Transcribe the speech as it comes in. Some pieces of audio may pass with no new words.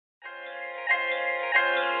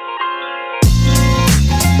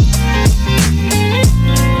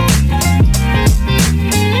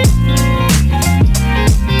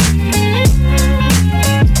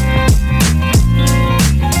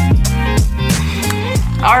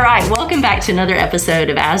welcome back to another episode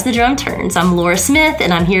of As the Drum Turns. I'm Laura Smith,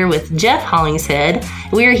 and I'm here with Jeff Hollingshead.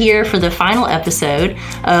 We're here for the final episode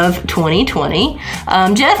of 2020.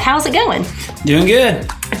 Jeff, how's it going? Doing good.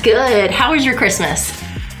 Good. How was your Christmas?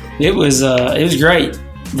 It was great.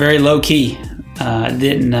 Very low key. I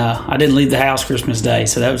didn't leave the house Christmas Day,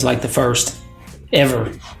 so that was like the first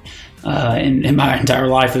ever in my entire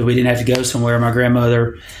life that we didn't have to go somewhere. My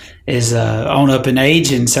grandmother is on up in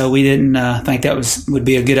age, and so we didn't think that would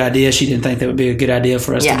be a good idea. She didn't think that would be a good idea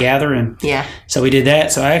for us to gather, and so we did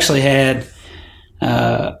that. So I actually had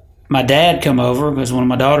my dad come over because one of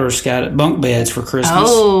my daughters got bunk beds for Christmas.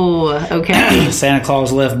 Oh, okay. Santa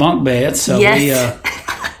Claus left bunk beds, so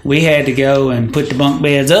we had to go and put the bunk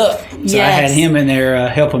beds up. So I had him in there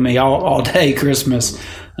helping me all day Christmas.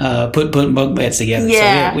 Putting bunk beds together.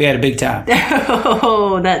 So we had a big time.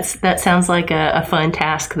 Oh, that sounds like a fun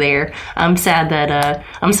task there. I'm sad that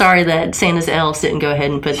I'm sorry that Santa's elves didn't go ahead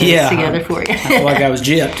and put this together for you. I feel like I was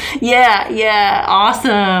gypped. Yeah.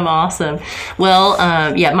 Awesome. Well,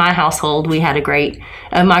 my household, we had a great,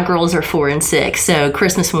 my girls are 4 and 6, so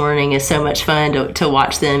Christmas morning is so much fun to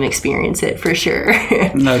watch them experience it for sure.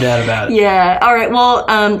 No doubt about it. Yeah. All right. Well,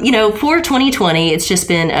 for 2020, it's just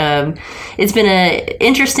been, it's been an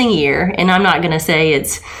interesting year, and I'm not going to say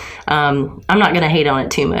I'm not going to hate on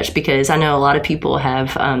it too much, because I know a lot of people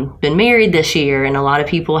have been married this year, and a lot of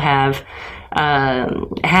people have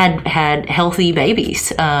had healthy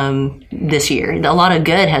babies this year. A lot of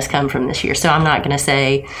good has come from this year, so I'm not going to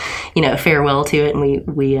say farewell to it,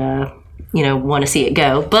 and we want to see it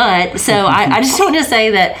go. But so I just want to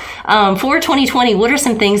say that for 2020, what are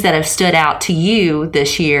some things that have stood out to you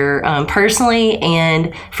this year, personally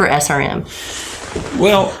and for SRM?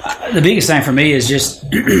 Well, the biggest thing for me is just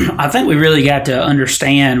I think we really got to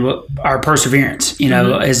understand our perseverance.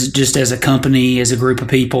 As a company, as a group of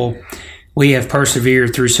people, we have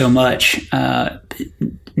persevered through so much.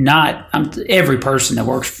 Not every person that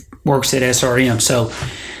works at SRM. So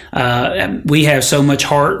we have so much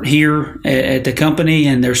heart here at the company,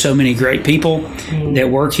 and there's so many great people that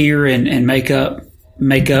work here and make up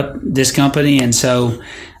this company. And so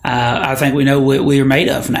I think we know what we are made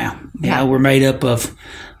of now. We're made up of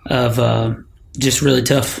just really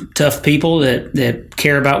tough people that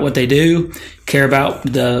care about what they do, care about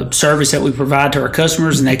the service that we provide to our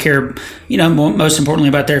customers, and they care, most importantly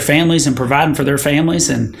about their families and providing for their families.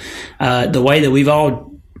 And the way that we've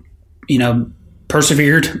all,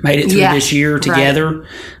 persevered, made it through this year together. Right.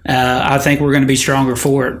 I think we're going to be stronger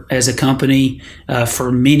for it as a company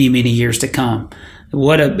for many, many years to come.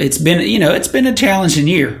 It's been a challenging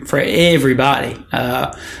year for everybody,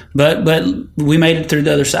 but we made it through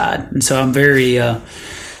the other side, and so I'm very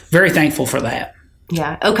very thankful for that.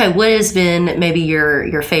 Yeah. Okay. What has been maybe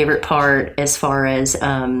your favorite part as far as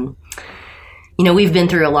we've been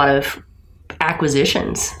through a lot of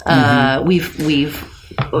acquisitions. We've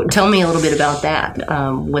tell me a little bit about that.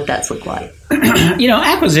 What that's looked like.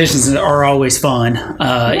 Acquisitions are always fun.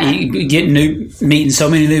 You get meeting so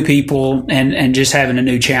many new people and just having a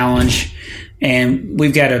new challenge. And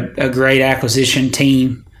we've got a great acquisition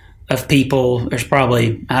team of people. There's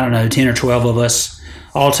probably, 10 or 12 of us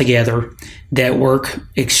all together that work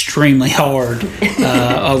extremely hard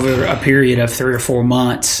over a period of 3 or 4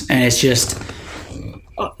 months. And it's just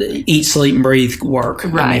eat, sleep, and breathe work.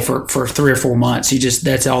 Right. I mean, for 3 or 4 months,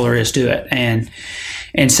 that's all there is to it.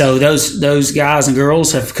 And so those guys and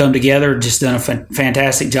girls have come together, just done a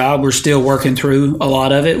fantastic job. We're still working through a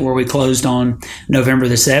lot of it, where we closed on November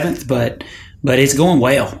the 7th, but it's going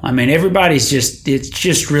well. I mean, it's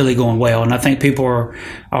just really going well. And I think people are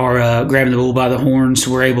grabbing the bull by the horns.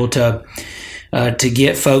 We're able to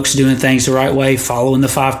get folks doing things the right way, following the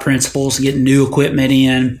 5 principles, getting new equipment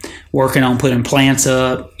in, working on putting plants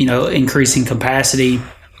up, increasing capacity.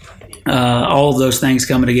 All of those things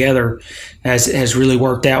coming together has really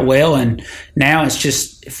worked out well, and now it's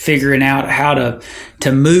just figuring out how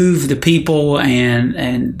to move the people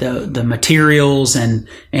and the materials and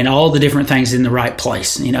all the different things in the right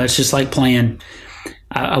place. It's just like playing.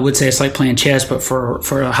 I would say it's like playing chess, but for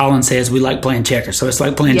Holland says we like playing checkers. So it's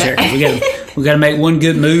like playing checkers. We got to make one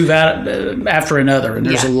good move out after another, and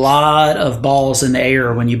there's a lot of balls in the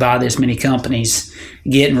air when you buy this many companies,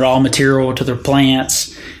 getting raw material to their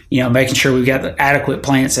plants. Making sure we've got adequate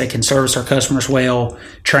plants that can service our customers well,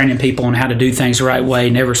 training people on how to do things the right way,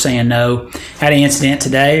 never saying no. Had an incident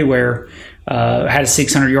today where I had a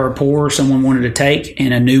 600-yard pour someone wanted to take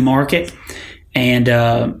in a new market, and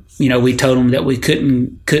we told them that we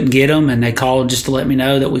couldn't get them, and they called just to let me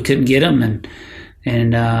know that we couldn't get them,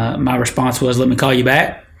 and my response was, "Let me call you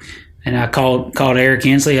back." And I called Eric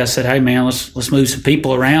Inslee. I said, "Hey man, let's move some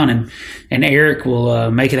people around, and Eric will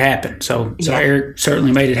make it happen." So Eric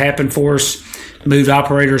certainly made it happen for us. Moved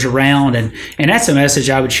operators around, and that's a message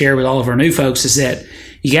I would share with all of our new folks, is that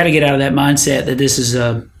you got to get out of that mindset that this is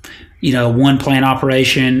a one plant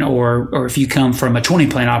operation, or if you come from a 20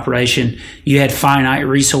 plant operation, you had finite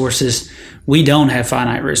resources. We don't have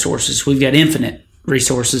finite resources. We've got infinite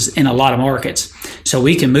resources in a lot of markets, so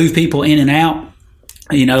we can move people in and out.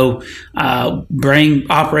 Bring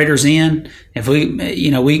operators in. If we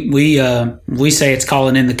say it's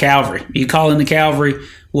calling in the cavalry. You call in the cavalry,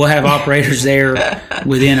 we'll have operators there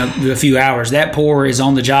within a few hours. That pour is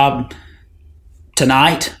on the job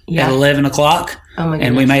tonight at 11 o'clock,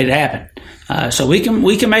 and we made it happen. So we can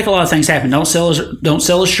make a lot of things happen. Don't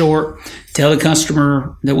sell us short. Tell the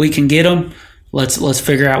customer that we can get them. Let's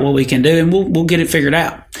figure out what we can do, and we'll get it figured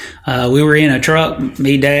out. We were in a truck,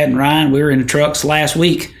 me, Dad, and Ryan. We were in the trucks last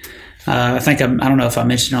week. I don't know if I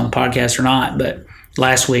mentioned it on the podcast or not, but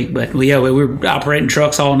last week. But we were operating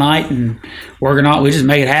trucks all night and working on. We just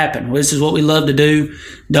make it happen. This is what we love to do.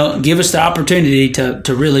 Don't give us the opportunity to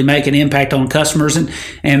really make an impact on customers,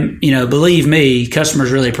 and believe me, customers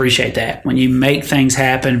really appreciate that. When you make things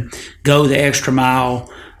happen, go the extra mile.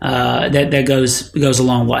 That goes a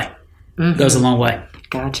long way. Mm-hmm. Goes a long way.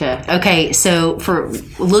 Gotcha. Okay, so for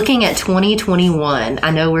looking at 2021,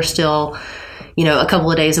 I know we're still, a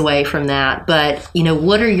couple of days away from that, but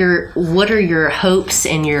what are your hopes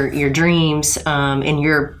and your dreams and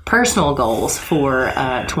your personal goals for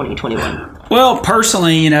 2021? Well,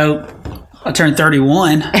 personally, I turned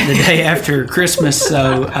 31 the day after Christmas,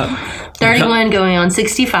 so 31 going on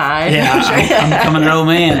 65. Yeah, I'm becoming an old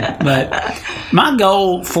man. But my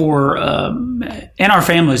goal and our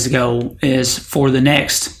family's goal is in the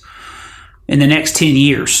next 10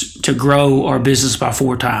 years to grow our business by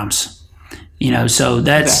 4 times. So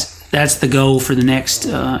that's the goal for the next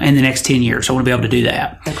in the next 10 years. I want to be able to do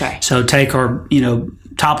that. Okay. So take our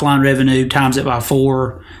top line revenue, times it by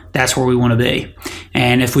 4. That's where we want to be.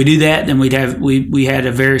 And if we do that, then we had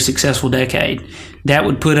a very successful decade. That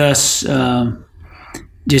would put us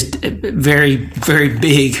just a very, very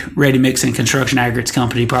big ready mix and construction aggregates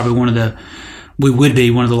company. Probably we would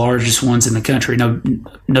be one of the largest ones in the country. No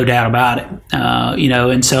doubt about it.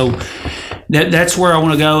 And so that's where I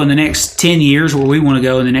want to go in the next 10 years, where we want to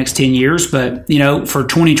go in the next 10 years. But, for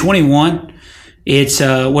 2021, it's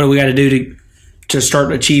what do we got to do to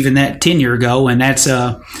start achieving that 10-year goal? And that's,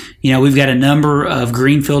 we've got a number of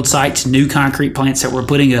greenfield sites, new concrete plants that we're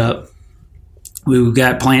putting up. We've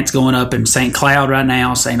got plants going up in St. Cloud right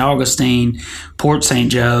now, St. Augustine, Port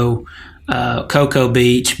St. Joe, Cocoa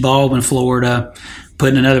Beach, Baldwin, Florida,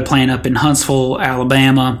 putting another plant up in Huntsville,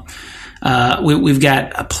 Alabama. We've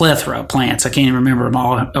got a plethora of plants. I can't even remember them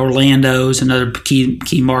all. Orlando's another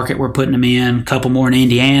key market we're putting them in, a couple more in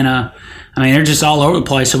Indiana. I mean, they're just all over the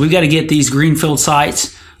place. So we've got to get these greenfield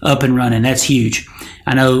sites up and running. That's huge.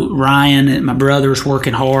 I know Ryan and my brother's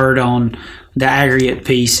working hard on the aggregate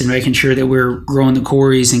piece and making sure that we're growing the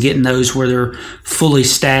quarries and getting those where they're fully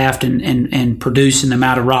staffed and producing the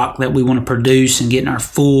amount of rock that we want to produce, and getting our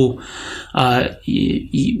full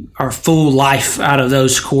life out of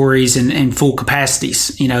those quarries and full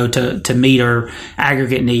capacities, to meet our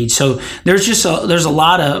aggregate needs. So there's a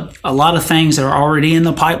lot of things that are already in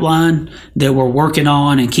the pipeline that we're working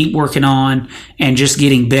on and keep working on, and just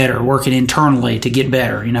getting better, working internally to get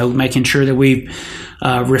better, making sure that we've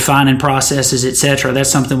refining processes, etc. That's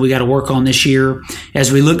something we got to work on this year.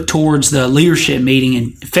 As we look towards the leadership meeting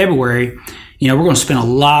in February, we're going to spend a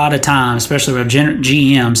lot of time, especially with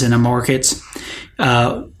GMs in the markets,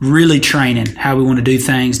 really training how we want to do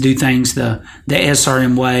things the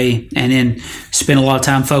SRM way, and then spend a lot of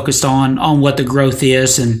time focused on what the growth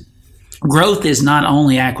is. And growth is not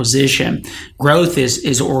only acquisition. Growth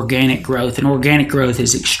is organic growth, and organic growth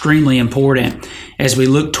is extremely important as we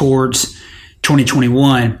look towards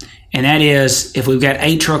 2021, and that is, if we've got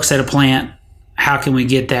 8 trucks at a plant, how can we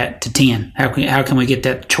get that to 10? How can we get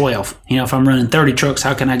that to 12? If I'm running 30 trucks,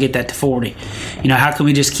 how can I get that to 40? How can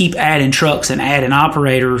we just keep adding trucks and adding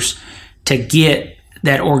operators to get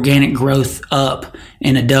that organic growth up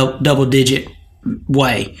in a double-digit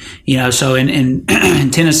way? So in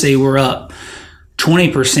Tennessee, we're up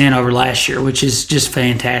 20% over last year, which is just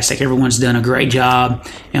fantastic. Everyone's done a great job,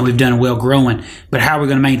 and we've done well growing. But how are we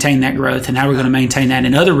going to maintain that growth, and how are we going to maintain that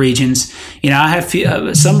in other regions? I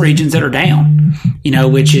have some regions that are down,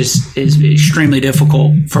 which is extremely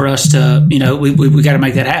difficult for us to, we got to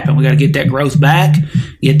make that happen. We got to get that growth back,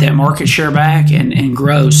 get that market share back, and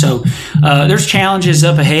grow. So there's challenges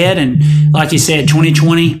up ahead, and like you said,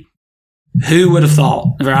 2020. who would have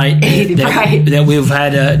thought, right? That we've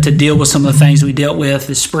had to deal with some of the things we dealt with.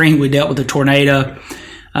 This spring, we dealt with the tornado.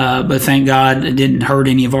 But thank God it didn't hurt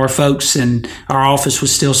any of our folks, and our office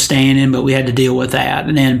was still standing, but we had to deal with that.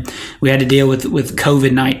 And then we had to deal with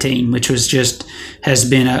COVID-19, which has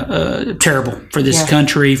been terrible for this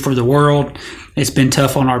country, for the world. It's been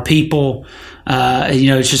tough on our people.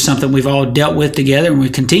 It's just something we've all dealt with together, and we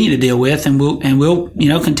continue to deal with, and we'll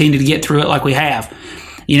continue to get through it like we have.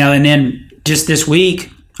 And then just this week,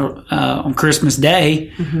 on Christmas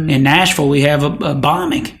Day in Nashville, we have a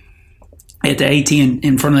bombing at the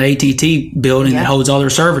in front of the AT&T building that holds all their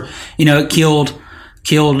servers. It killed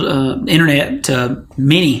internet to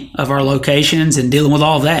many of our locations, and dealing with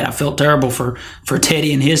all of that, I felt terrible for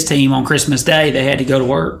Teddy and his team on Christmas Day. They had to go to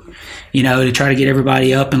work, to try to get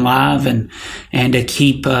everybody up and live and to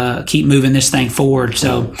keep moving this thing forward.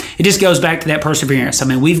 So it just goes back to that perseverance. I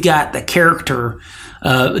mean, we've got the character,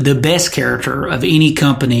 the best character of any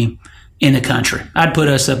company in the country. I'd put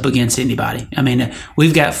us up against anybody. I mean,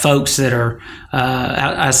 we've got folks that are,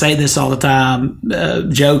 I say this all the time,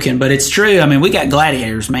 joking, but it's true. I mean, we got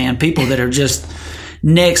gladiators, man, people that are just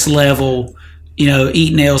next level,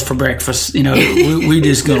 eat nails for breakfast. We're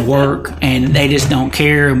just going to work, and they just don't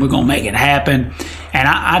care, and we're going to make it happen. And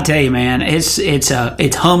I tell you, man,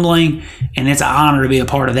 it's humbling, and it's an honor to be a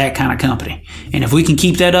part of that kind of company. And if we can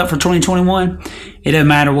keep that up for 2021, it doesn't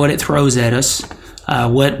matter what it throws at us,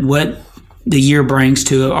 what the year brings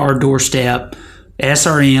to our doorstep.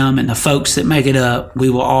 SRM and the folks that make it up, we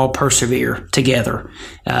will all persevere together.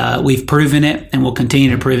 We've proven it, and we'll continue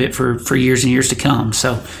to prove it for years and years to come.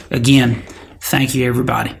 So again, thank you,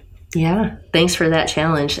 everybody. Yeah, thanks for that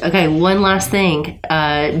challenge. Okay, one last thing.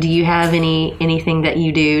 Do you have anything that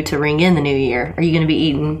you do to ring in the new year? Are you going to be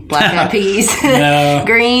eating black eyed peas? No.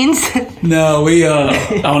 Greens? No, we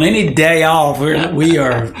on any day off, we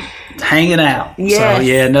are hanging out. Yeah. So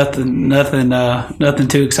yeah, nothing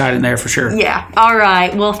too exciting there for sure. Yeah. All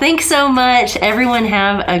right. Well, thanks so much. Everyone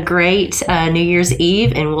have a great New Year's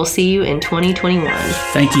Eve, and we'll see you in 2021.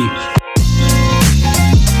 Thank you.